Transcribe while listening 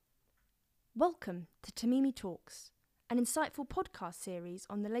Welcome to Tamimi Talks, an insightful podcast series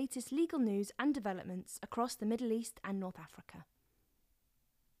on the latest legal news and developments across the Middle East and North Africa.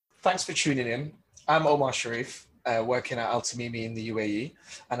 Thanks for tuning in. I'm Omar Sharif, working at Al Tamimi in the UAE,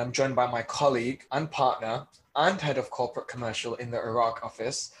 and I'm joined by my colleague and partner and head of corporate commercial in the Iraq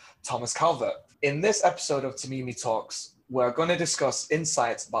office, Thomas Calvert. In this episode of Tamimi Talks, we're going to discuss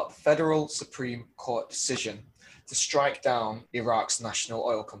insights about the Federal Supreme Court decision to strike down Iraq's national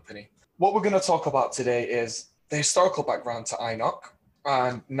oil company. What we're going to talk about today is the historical background to INOC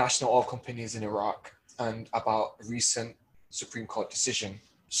and national oil companies in Iraq and about a recent Supreme Court decision.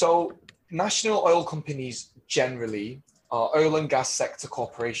 So national oil companies generally are oil and gas sector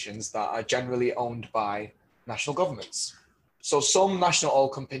corporations that are generally owned by national governments. So some national oil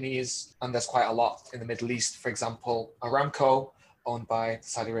companies, and there's quite a lot in the Middle East, for example, Aramco, owned by the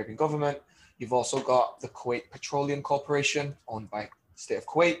Saudi Arabian government. You've also got the Kuwait Petroleum Corporation, owned by the state of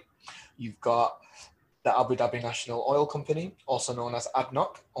Kuwait. You've got the Abu Dhabi National Oil Company, also known as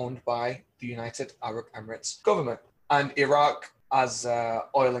ADNOC, owned by the United Arab Emirates government. And Iraq, as an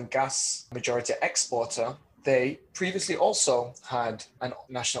oil and gas majority exporter, they previously also had a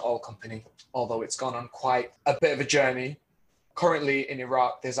national oil company, although it's gone on quite a bit of a journey. Currently in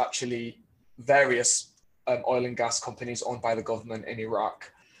Iraq, there's actually various oil and gas companies owned by the government in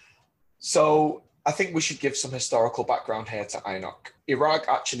Iraq. So I think we should give some historical background here to INOC. Iraq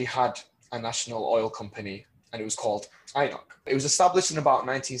actually had a national oil company, and it was called INOC. It was established in about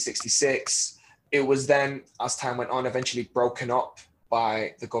 1966. It was then, as time went on, eventually broken up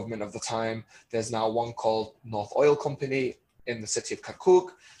by the government of the time. There's now one called North Oil Company in the city of Kirkuk.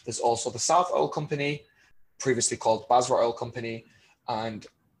 There's also the South Oil Company, previously called Basra Oil Company, and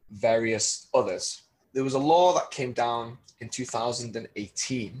various others. There was a law that came down in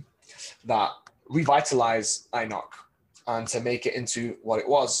 2018 that revitalized INOC and to make it into what it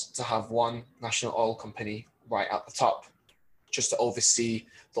was, to have one national oil company right at the top, just to oversee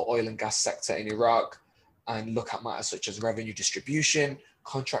the oil and gas sector in Iraq and look at matters such as revenue distribution,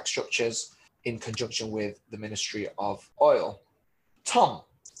 contract structures, in conjunction with the Ministry of Oil. Tom,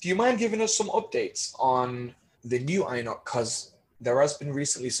 do you mind giving us some updates on the new INOC? Because there has been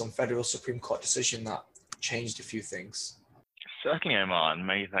recently some federal Supreme Court decision that changed a few things. Certainly, Omar, and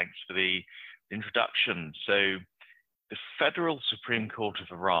many thanks for the introduction. So the Federal Supreme Court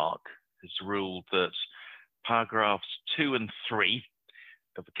of Iraq has ruled that paragraphs 2 and 3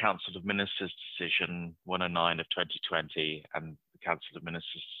 of the Council of Ministers decision 109 of 2020 and the Council of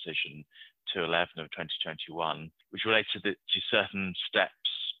Ministers decision 211 of 2021, which relates to certain steps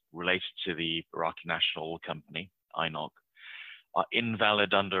related to the Iraqi National Oil Company, INOC, are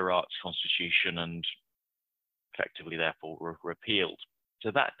invalid under Iraq's constitution and effectively therefore repealed.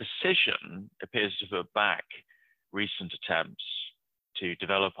 So that decision appears to put back recent attempts to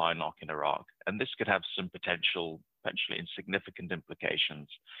develop INOC in Iraq, and this could have some potentially insignificant implications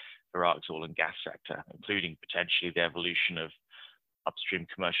for Iraq's oil and gas sector, including potentially the evolution of upstream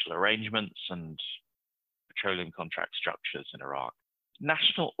commercial arrangements and petroleum contract structures in Iraq.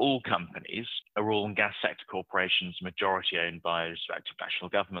 National oil companies are oil and gas sector corporations majority owned by respective national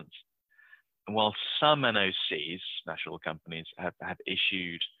governments. And while some NOCs, national companies, have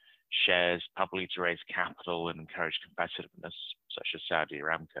issued shares publicly to raise capital and encourage competitiveness, such as Saudi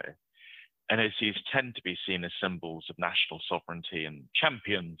Aramco, NOCs tend to be seen as symbols of national sovereignty and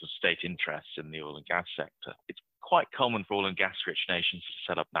champions of state interests in the oil and gas sector. It's quite common for oil and gas-rich nations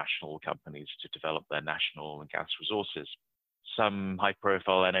to set up national companies to develop their national oil and gas resources. Some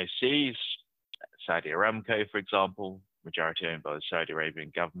high-profile NOCs, Saudi Aramco, for example, majority owned by the Saudi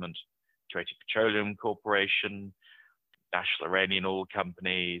Arabian government, Kuwait Petroleum Corporation, National Iranian Oil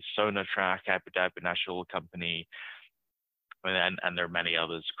Company, Sonatrach, Abu Dhabi National Oil Company, and there are many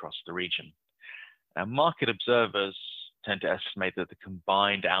others across the region. Now, market observers tend to estimate that the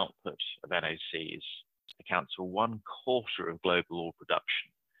combined output of NOCs accounts for 1/4 of global oil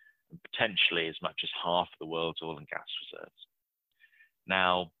production, and potentially as much as half of the world's oil and gas reserves.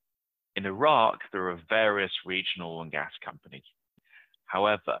 Now, in Iraq, there are various regional oil and gas companies.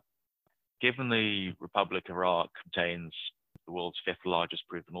 However, given the Republic of Iraq contains the world's 5th largest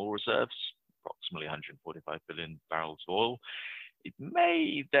proven oil reserves, approximately 145 billion barrels of oil, it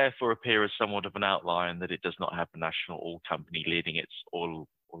may therefore appear as somewhat of an outlier that it does not have a national oil company leading its oil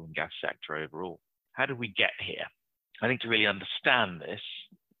and gas sector overall. How did we get here? I think to really understand this,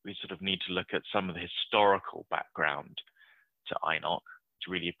 we sort of need to look at some of the historical background to INOC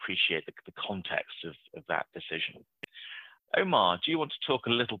to really appreciate the context of that decision. Omar, do you want to talk a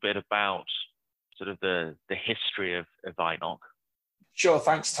little bit about sort of the history of INOC? Sure,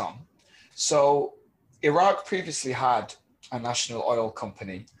 thanks, Tom. So Iraq previously had a national oil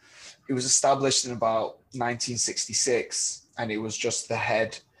company. It was established in about 1966, and it was just the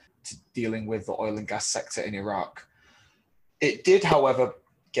head to dealing with the oil and gas sector in Iraq. It did, however,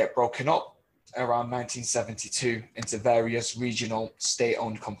 get broken up around 1972 into various regional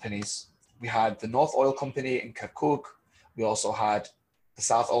state-owned companies. We had the North Oil Company in Kirkuk, we also had the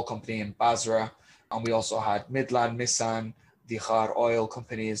South Oil Company in Basra, and we also had Midland, Misan, the Khar Oil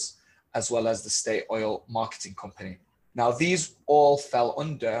companies, as well as the State Oil Marketing Company. Now, these all fell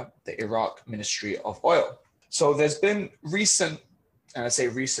under the Iraq Ministry of Oil. So there's been recent, and I say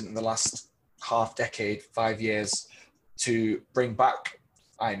recent in the last half decade, 5 years, to bring back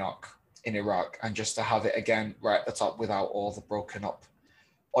INOC in Iraq and just to have it again right at the top without all the broken up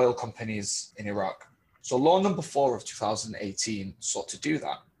oil companies in Iraq. So law number 4 of 2018 sought to do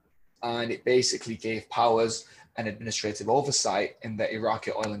that. And it basically gave powers and administrative oversight in the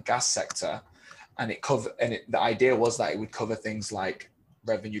Iraqi oil and gas sector. And the idea was that it would cover things like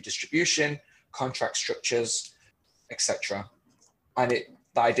revenue distribution, contract structures, etc. And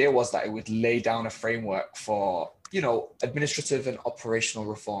the idea was that it would lay down a framework for, administrative and operational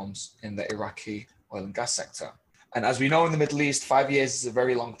reforms in the Iraqi oil and gas sector. And as we know in the Middle East, 5 years is a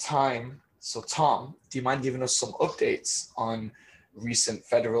very long time. So Tom, do you mind giving us some updates on recent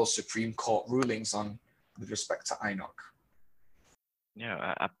federal Supreme Court rulings with respect to INOC?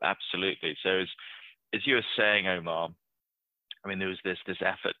 Yeah, absolutely. So as you were saying, Omar, I mean, there was this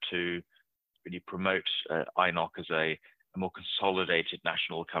effort to really promote INOC as a more consolidated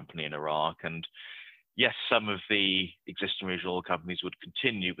national company in Iraq. And yes, some of the existing regional oil companies would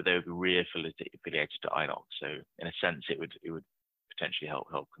continue, but they would be re-affiliated to INOC. So in a sense, it would potentially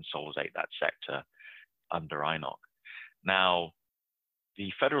help consolidate that sector under INOC. Now,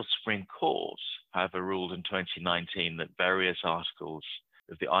 the Federal Supreme Court, however, ruled in 2019 that various articles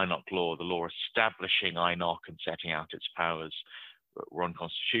of the INOC law, the law establishing INOC and setting out its powers, were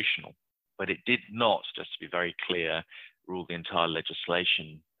unconstitutional. But it did not, just to be very clear, rule the entire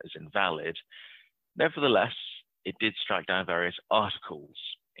legislation as invalid. Nevertheless, it did strike down various articles,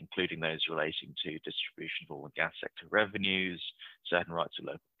 including those relating to distribution of oil and gas sector revenues, certain rights of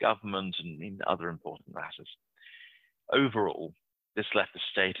local government, and other important matters. Overall, this left the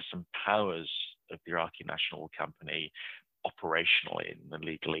status and powers of the Iraqi National Oil Company operationally and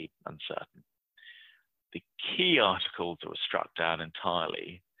legally uncertain. The key articles that were struck down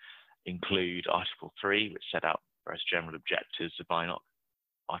entirely include Article 3, which set out various general objectives of INOC,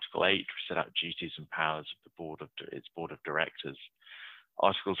 Article 8, which set out duties and powers of its board of directors,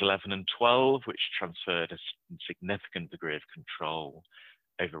 Articles 11 and 12, which transferred a significant degree of control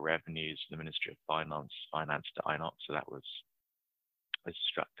over revenues in the Ministry of Finance to INOC, so that was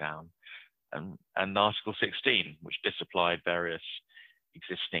struck down, and Article 16, which disapplied various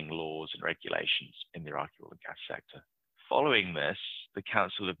existing laws and regulations in the Iraqi oil and gas sector. Following this, the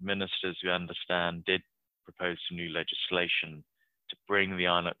Council of Ministers, we understand, did propose some new legislation to bring the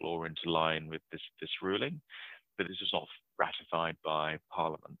INOC law into line with this ruling, but this was not ratified by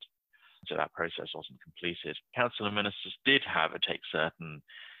Parliament, so that process wasn't completed. Council of Ministers did, however, take certain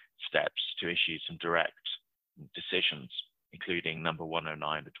steps to issue some direct decisions, including number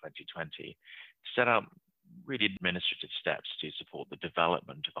 109 of 2020, to set out really administrative steps to support the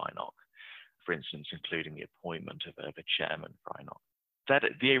development of INOC, for instance, including the appointment of a chairman for INOC.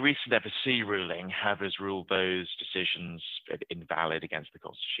 The recent FSC ruling has ruled those decisions invalid against the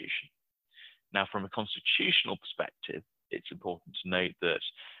Constitution. Now, from a constitutional perspective, it's important to note that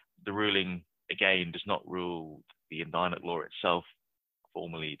the ruling, again, does not rule the INOC law itself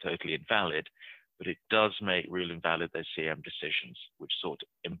formally totally invalid, but it does rule invalid those CM decisions, which sought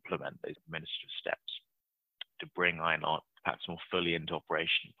to implement those administrative steps to bring INOC perhaps more fully into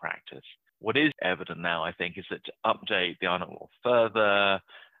operation and practice. What is evident now, I think, is that to update the INOC law further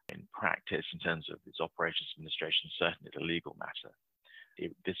in practice in terms of its operations administration, certainly the legal matter,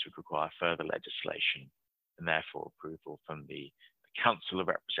 this would require further legislation and therefore approval from the Council of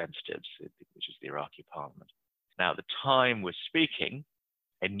Representatives, which is the Iraqi Parliament. Now, at the time we're speaking,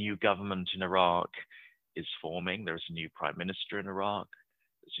 a new government in Iraq is forming. There is a new prime minister in Iraq.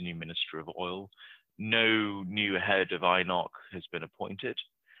 There's a new minister of oil. No new head of INOC has been appointed,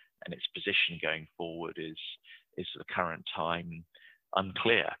 and its position going forward is at the current time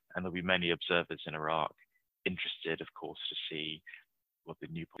unclear. And there'll be many observers in Iraq interested, of course, to see what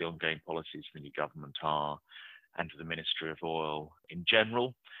the ongoing policies of the new government are, and to the Ministry of Oil in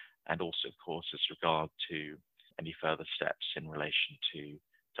general, and also, of course, as regard to any further steps in relation to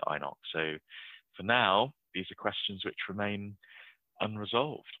INOC. So for now, these are questions which remain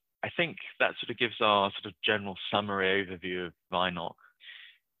unresolved. I think that sort of gives our sort of general summary overview of INOC.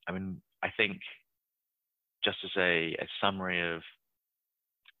 I mean, I think just as a summary of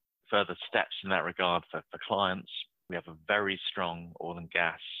further steps in that regard for clients, we have a very strong oil and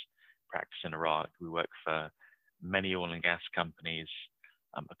gas practice in Iraq. We work for many oil and gas companies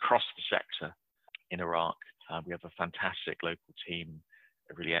across the sector in Iraq. We have a fantastic local team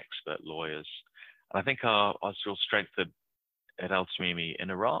of really expert lawyers. And I think our real strength at Al Tamimi in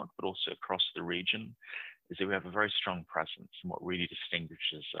Iraq, but also across the region, is that we have a very strong presence. And what really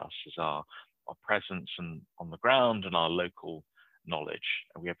distinguishes us is our presence on the ground and our local knowledge.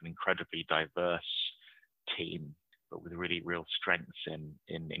 And we have an incredibly diverse team, but with really real strengths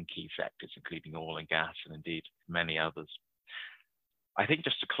in key sectors, including oil and gas and indeed many others. I think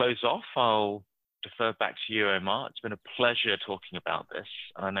just to close off, I'll defer back to you, Omar. It's been a pleasure talking about this.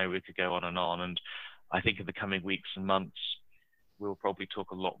 And I know we could go on. And I think in the coming weeks and months, we'll probably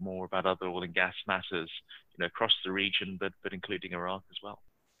talk a lot more about other oil and gas matters, across the region, but including Iraq as well.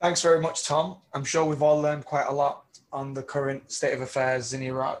 Thanks very much, Tom. I'm sure we've all learned quite a lot on the current state of affairs in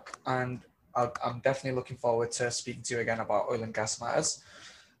Iraq, and I'm definitely looking forward to speaking to you again about oil and gas matters.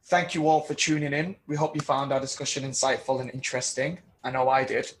 Thank you all for tuning in. We hope you found our discussion insightful and interesting. I know I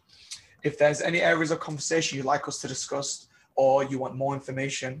did. If there's any areas of conversation you'd like us to discuss, or you want more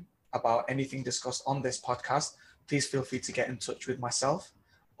information about anything discussed on this podcast, please feel free to get in touch with myself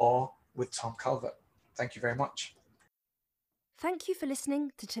or with Tom Calvert. Thank you very much. Thank you for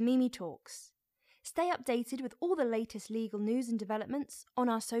listening to Tamimi Talks. Stay updated with all the latest legal news and developments on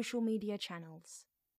our social media channels.